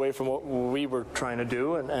 fade away from what we were trying to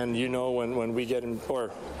do. And when we get in, or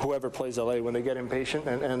whoever plays LA, when they get impatient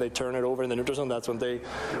and they turn it over in the neutral zone, that's when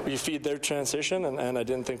we feed their transition. And I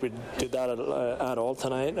didn't think we did that at all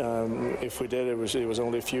tonight. If we did, it was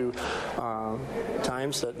only a few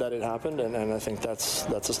times that it happened, and I think that's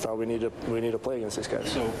the style we need to play against these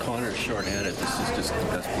guys. So Connor's short-handed. This is just the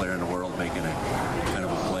best player in the world making a kind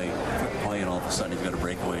of a play, and all of a sudden he's got a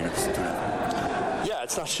breakaway, and it's 2-0. Yeah,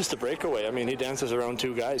 it's not just a breakaway. I mean, he dances around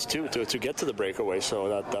two guys too to get to the breakaway.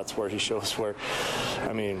 So that's where he shows where,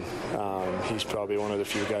 he's probably one of the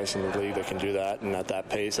few guys in the league that can do that, and at that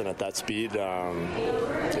pace and at that speed.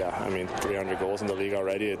 300 goals in the league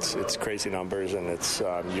already. It's crazy numbers, and it's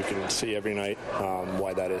you can see every night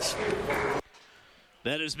why that is.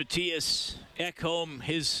 That is Matthias Ekholm,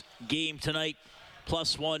 his game tonight.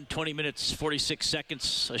 +1, 20 minutes, 46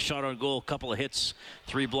 seconds. A shot on goal, a couple of hits,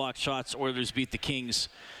 3 blocked shots. Oilers beat the Kings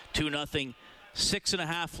 2-0.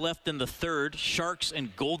 6.5 left in the third. Sharks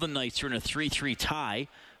and Golden Knights are in a 3-3 tie.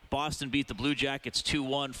 Boston beat the Blue Jackets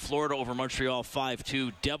 2-1. Florida over Montreal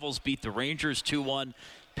 5-2. Devils beat the Rangers 2-1.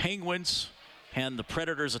 Penguins and the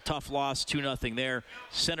Predators a tough loss, 2-0 there.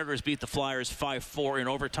 Senators beat the Flyers 5-4 in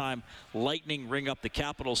overtime. Lightning ring up the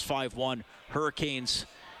Capitals 5-1. Hurricanes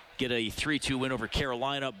get a 3-2 win over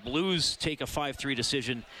Carolina. Blues take a 5-3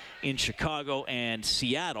 decision in Chicago, and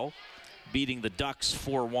Seattle beating the Ducks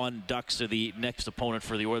 4-1. Ducks are the next opponent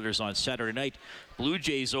for the Oilers on Saturday night. Blue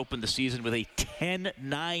Jays opened the season with a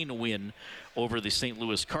 10-9 win over the St.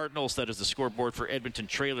 Louis Cardinals. That is the scoreboard for Edmonton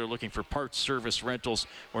Trailer. Looking for parts, service, rentals,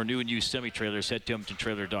 or new and used semi-trailers, head to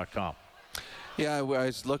EdmontonTrailer.com. Yeah, I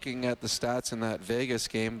was looking at the stats in that Vegas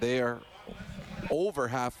game. They are over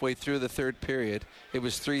halfway through the third period. It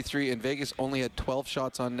was 3-3, and Vegas only had 12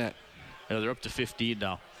 shots on net. Yeah, they're up to 15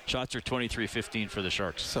 now. Shots are 23-15 for the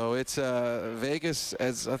Sharks. So it's Vegas,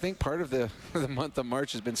 as I think part of the month of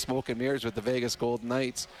March has been smoke and mirrors with the Vegas Golden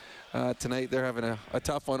Knights. Tonight they're having a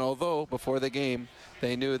tough one, although before the game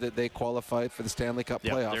they knew that they qualified for the Stanley Cup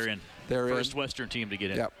playoffs. They're in. First Western team to get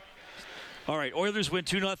in. Yep. All right, Oilers win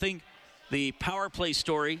 2-0. The power play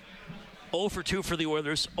story. 0 for 2 for the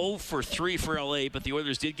Oilers, 0 for 3 for LA, but the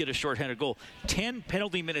Oilers did get a shorthanded goal. 10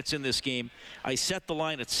 penalty minutes in this game. I set the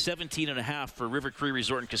line at 17.5 for River Cree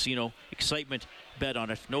Resort and Casino. Excitement, bet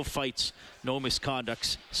on it. No fights, no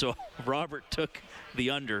misconducts. So Robert took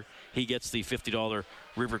the under. He gets the $50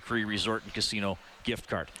 River Cree Resort and Casino gift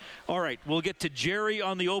card. All right, we'll get to Jerry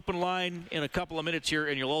on the open line in a couple of minutes here,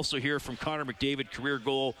 and you'll also hear from Connor McDavid, career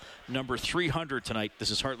goal number 300 tonight.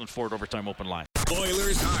 This is Heartland Ford Overtime Open Line.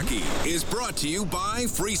 Oilers hockey is brought to you by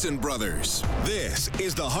Friesen Brothers. This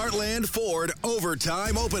is the Heartland Ford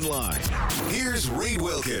Overtime Open Line. Here's Reed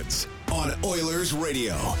Wilkins on Oilers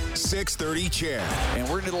Radio, 630 CHED. And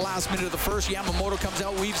we're into the last minute of the first. Yamamoto comes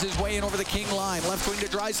out, weaves his way in over the King line. Left wing to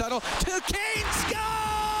Draisaitl. To Kane, scores!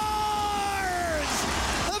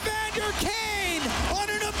 Evander Kane on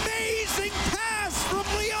an amazing pass from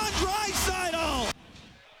Leon Draisaitl.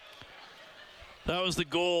 That was the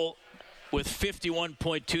goal with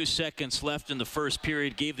 51.2 seconds left in the first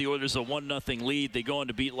period. Gave the Oilers a 1-0 lead. They go on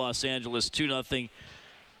to beat Los Angeles 2-0.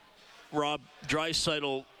 Rob,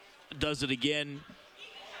 Draisaitl does it again.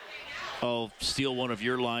 I'll steal one of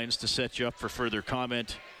your lines to set you up for further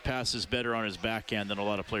comment. Passes better on his backhand than a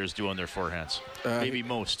lot of players do on their forehands. Maybe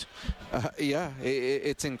most.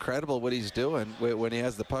 It's incredible what he's doing when he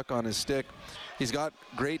has the puck on his stick. He's got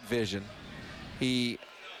great vision. He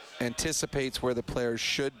anticipates where the players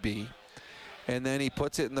should be, and then he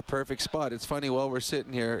puts it in the perfect spot. It's funny, while we're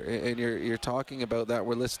sitting here and you're talking about that,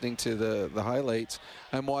 we're listening to the highlights.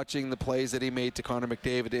 I'm watching the plays that he made to Connor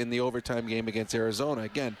McDavid in the overtime game against Arizona.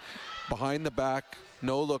 Again, behind the back,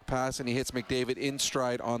 no-look pass, and he hits McDavid in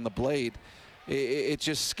stride on the blade. It's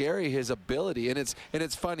just scary, his ability. And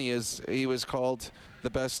it's funny, as he was called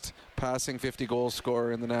the best passing 50-goal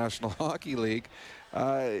scorer in the National Hockey League.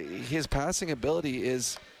 His passing ability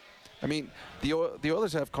is... I mean, the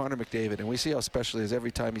Oilers have Connor McDavid, and we see how special he is every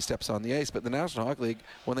time he steps on the ice. But the National Hockey League,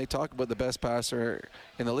 when they talk about the best passer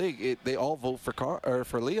in the league, they all vote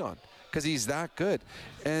for Leon, because he's that good.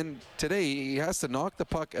 And today he has to knock the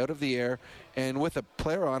puck out of the air, and with a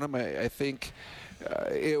player on him, I think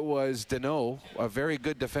it was Deneau, a very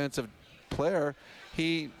good defensive player.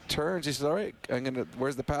 He turns, he says, all right,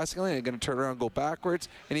 where's the passing lane? I'm going to turn around, go backwards,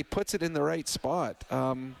 and he puts it in the right spot.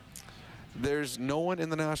 There's no one in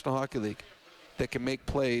the National Hockey League that can make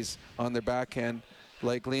plays on their backhand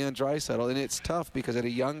like Leon Draisaitl. And it's tough because at a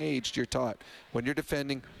young age, you're taught when you're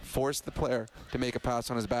defending, force the player to make a pass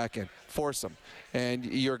on his back end. Force him. And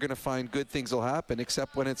you're going to find good things will happen,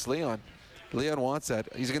 except when it's Leon. Leon wants that.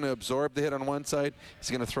 He's going to absorb the hit on one side. He's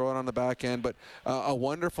going to throw it on the back end. But a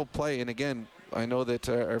wonderful play. And again, I know that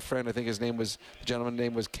our friend, I think the gentleman's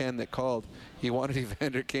name was Ken that called. He wanted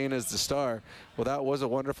Evander Kane as the star. Well, that was a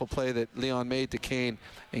wonderful play that Leon made to Kane.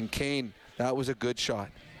 And Kane, that was a good shot.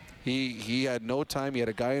 He had no time. He had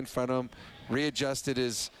a guy in front of him, readjusted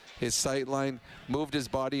his sight line, moved his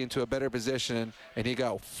body into a better position, and he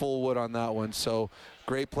got full wood on that one. So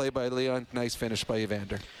great play by Leon. Nice finish by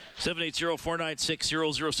Evander.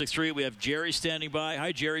 780-496-0063. We have Jerry standing by.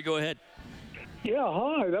 Hi, Jerry. Go ahead. Yeah,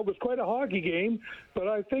 hi. That was quite a hockey game, but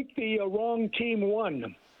I think the wrong team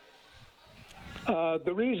won.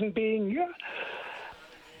 The reason being,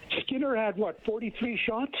 Skinner had, 43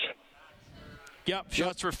 shots? Yep,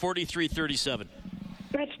 shots were 43-37.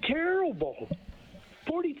 That's terrible.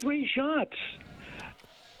 43 shots.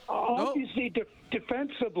 Obviously,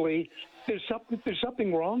 defensively, there's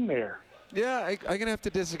something wrong there. Yeah, I'm going to have to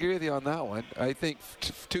disagree with you on that one. I think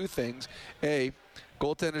two things. A,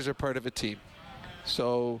 goaltenders are part of a team.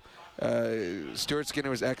 So Stuart Skinner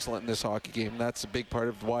was excellent in this hockey game. That's a big part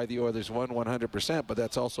of why the Oilers won 100%, but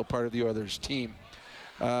that's also part of the Oilers team.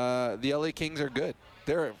 The LA Kings are good.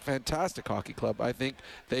 They're a fantastic hockey club. I think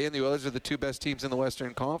they and the Oilers are the two best teams in the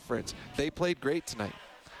Western Conference. They played great tonight,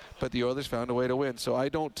 but the Oilers found a way to win. So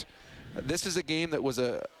this is a game that was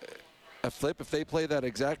a flip. If they play that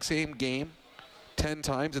exact same game 10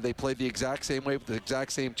 times and they played the exact same way with the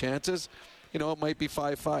exact same chances, it might be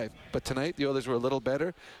 5-5. But tonight, the Oilers were a little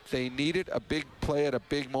better. They needed a big play at a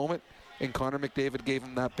big moment, and Connor McDavid gave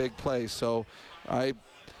them that big play. So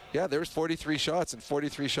there's 43 shots, and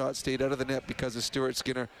 43 shots stayed out of the net because of Stuart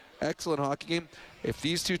Skinner. Excellent hockey game. If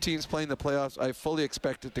these two teams play in the playoffs, I fully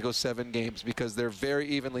expect it to go 7 games because they're very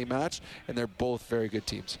evenly matched, and they're both very good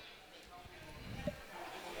teams.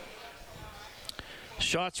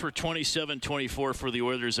 Shots were 27-24 for the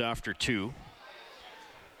Oilers after 2.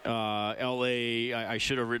 LA, I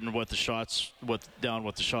should have written what the shots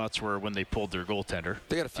were when they pulled their goaltender.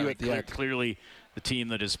 They got a few at the end. Clearly, the team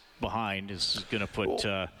that is behind is going to put.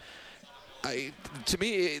 To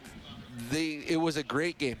me, it was a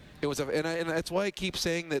great game. It was, and that's why I keep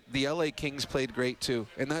saying that the LA Kings played great too,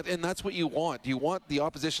 and that's what you want. You want the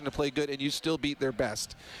opposition to play good, and you still beat their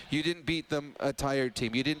best. You didn't beat them a tired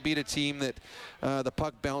team. You didn't beat a team that the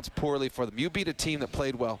puck bounced poorly for them. You beat a team that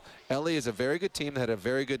played well. LA is a very good team that had a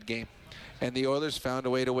very good game, and the Oilers found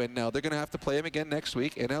a way to win. Now they're going to have to play them again next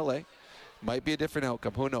week in LA. Might be a different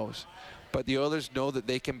outcome. Who knows? But the Oilers know that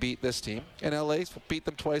they can beat this team, and LA's beat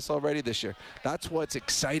them twice already this year. That's what's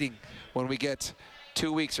exciting when we get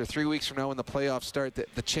 2 weeks or 3 weeks from now when the playoffs start,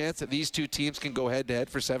 the chance that these two teams can go head-to-head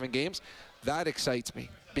for 7 games, that excites me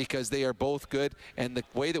because they are both good. And the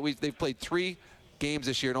way that they've played 3 games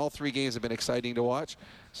this year, and all 3 games have been exciting to watch.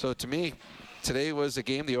 So to me, today was a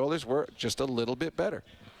game the Oilers were just a little bit better.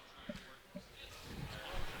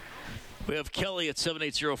 We have Kelly at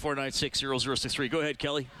 780-496-0063. Go ahead,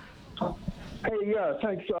 Kelly. Hey, yeah,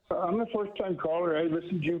 thanks. I'm a first-time caller. I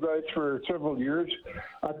listened to you guys for several years.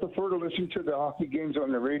 I prefer to listen to the hockey games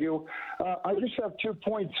on the radio. I just have 2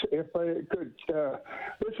 points, if I could.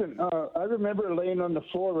 Listen, I remember laying on the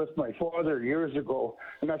floor with my father years ago,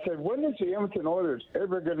 and I said, when is the Edmonton Oilers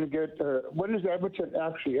ever going to get, when is Edmonton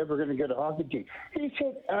actually ever going to get a hockey team? He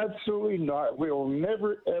said, absolutely not. We'll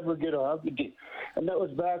never, ever get a hockey team. And that was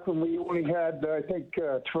back when we only had, I think,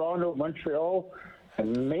 Toronto, Montreal,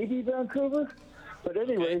 and maybe Vancouver. But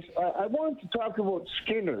anyways, I wanted to talk about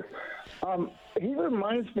Skinner. He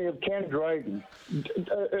reminds me of Ken Dryden.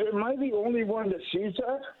 Am I the only one that sees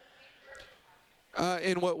that?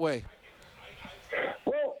 In what way?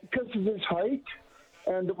 Well, because of his height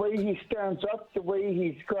and the way he stands up, the way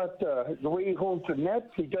he's got, the way he holds the net.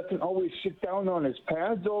 He doesn't always sit down on his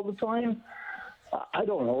pads all the time. I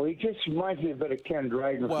don't know. He just reminds me a bit of Ken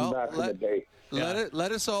Dryden from back in the day.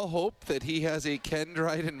 Let us all hope that he has a Ken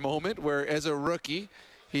Dryden moment where, as a rookie,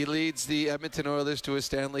 he leads the Edmonton Oilers to a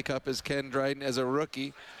Stanley Cup as Ken Dryden, as a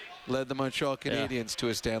rookie, led the Montreal Canadiens to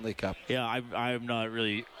a Stanley Cup. Yeah, I'm not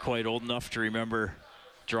really quite old enough to remember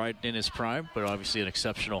Dryden in his prime, but obviously an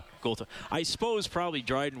exceptional goaltender. I suppose probably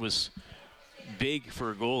Dryden was big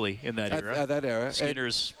for a goalie in that era. That era.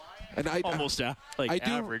 Skinner's almost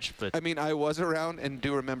average. But I mean, I was around and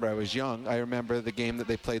do remember. I was young. I remember the game that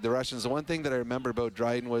they played the Russians. The one thing that I remember about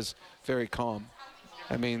Dryden was very calm.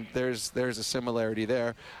 I mean, there's a similarity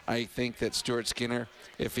there. I think that Stuart Skinner,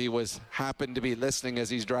 if he happened to be listening as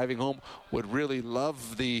he's driving home, would really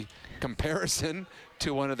love the comparison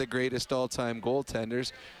to one of the greatest all-time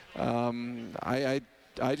goaltenders.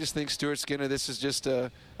 I just think Stuart Skinner, this is just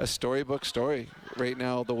a storybook story right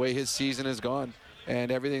now, the way his season has gone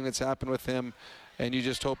and everything that's happened with him, and you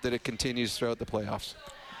just hope that it continues throughout the playoffs.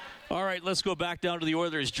 All right, let's go back down to the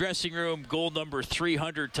Oilers dressing room. Goal number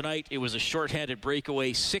 300 tonight. It was a shorthanded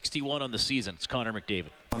breakaway, 61 on the season. It's Connor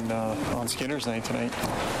McDavid. On Skinner's night tonight.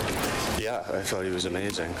 Yeah, I thought he was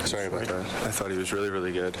amazing. Sorry about that. I thought he was really,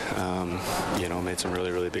 really good. Made some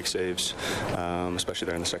really, really big saves, especially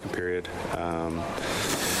there in the second period.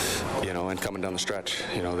 And coming down the stretch,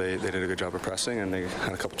 they did a good job of pressing, and they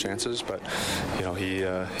had a couple chances, but he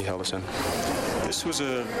held us in. This was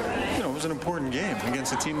it was an important game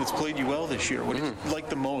against a team that's played you well this year. What did you like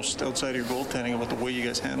the most outside of your goaltending about the way you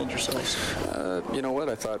guys handled yourselves? You know what?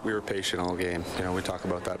 I thought we were patient all game. We talk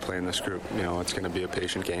about that playing this group. It's going to be a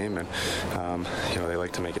patient game, and they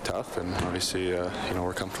like to make it tough. And obviously,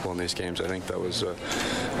 we're comfortable in these games. I think that was a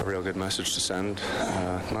real good message to send,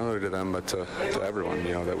 not only to them but to everyone.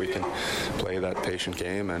 That we can play that patient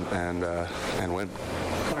game and win.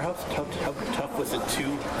 How tough was it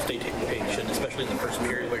to stay patient, especially in the first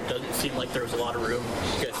period where it doesn't seem like there was a lot of room?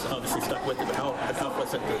 You guys obviously stuck with it, but how tough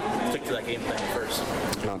was it to stick to that game plan first?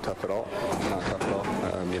 Not tough at all. Not tough at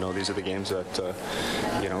all. These are the games that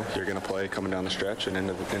you're going to play coming down the stretch and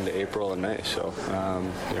into April and May. So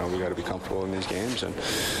we got to be comfortable in these games, and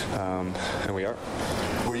we are.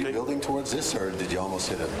 Were you building towards this, or did you almost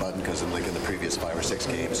hit a button because in the previous 5 or 6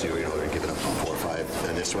 games you were giving up 4 or 5,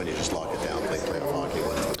 and this one you just lock it down, play playoff hockey?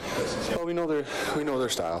 Well, we know their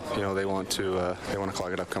style. They want to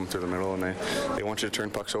clog it up, come through the middle, and they want you to turn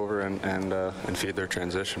pucks over and feed their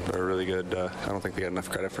transition. They're really good. I don't think they get enough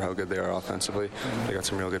credit for how good they are offensively. They got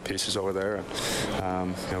some real good pieces over there,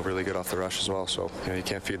 and really good off the rush as well. So you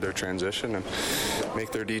can't feed their transition and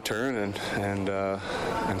make their D turn and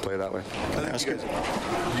play that way. I think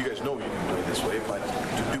you guys know you can do it this way, but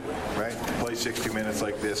to do it right, play 60 minutes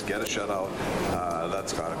like this, get a shutout.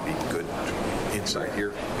 That's got to be good inside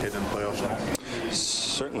here, hitting the playoffs now.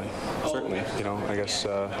 Certainly. I guess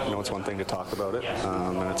it's one thing to talk about it,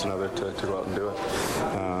 and it's another to go out and do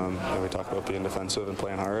it. We talk about being defensive and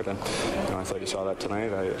playing hard, and I thought you saw that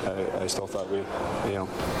tonight. I still thought we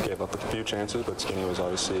gave up a few chances, but Skinny was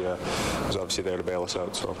obviously there to bail us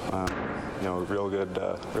out. So real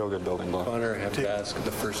good building block. Connor, I have to ask,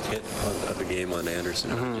 the first hit of the game on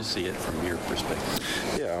Anderson. How did you see it from your perspective?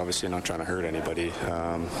 Yeah, obviously not trying to hurt anybody.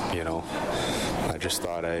 I just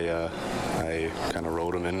thought I kind of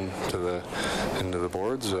rode him into the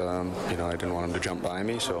boards. I didn't want him to jump by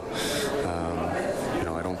me, so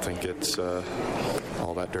I don't think it's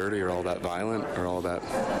all that dirty or all that violent or all that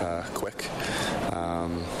quick.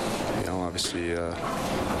 Obviously,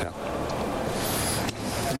 yeah.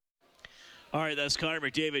 All right, that's Connor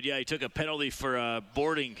McDavid. Yeah, he took a penalty for a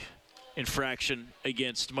boarding infraction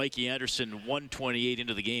against Mikey Anderson. 1:28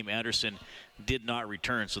 into the game, Anderson did not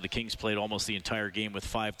return, so the Kings played almost the entire game with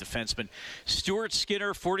 5 defensemen. Stuart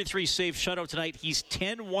Skinner, 43 save shutout tonight. He's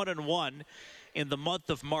 10-1-1 in the month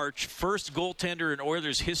of March. First goaltender in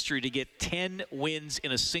Oilers history to get 10 wins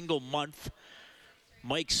in a single month.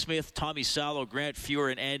 Mike Smith, Tommy Salo, Grant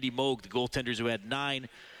Fuhr, and Andy Moog, the goaltenders who had 9.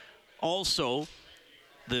 Also,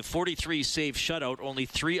 the 43 save shutout, only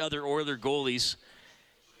 3 other Oiler goalies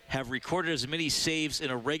have recorded as many saves in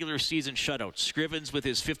a regular season shutout. Scrivens with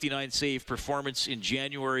his 59 save performance in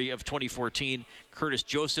January of 2014. Curtis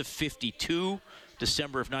Joseph, 52,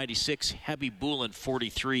 December of 96. Hebby Boulin,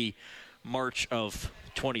 43, March of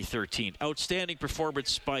 2013. Outstanding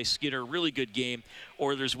performance by Skinner. Really good game.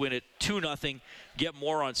 Oilers win it 2-0. Get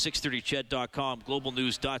more on 630ched.com,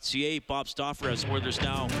 globalnews.ca. Bob Stauffer has Oilers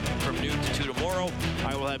Now from noon to 2 tomorrow.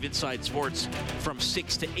 I will have Inside Sports from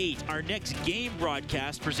 6 to 8. Our next game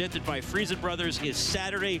broadcast, presented by Friesen Brothers, is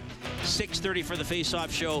Saturday, 6:30 for the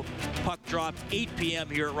Face-Off Show. Puck drop, 8 p.m.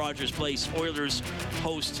 here at Rogers Place. Oilers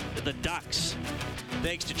host the Ducks.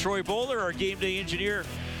 Thanks to Troy Bowler, our game day engineer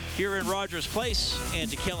here in Rogers Place, and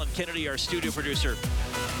to Kellen Kennedy, our studio producer,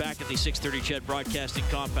 back at the 630 Ched Broadcasting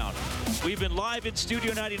Compound. We've been live in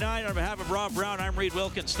Studio 99. On behalf of Rob Brown, I'm Reed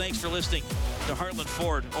Wilkins. Thanks for listening to Heartland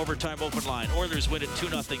Ford Overtime Open Line. Oilers win it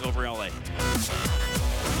 2-0 over LA.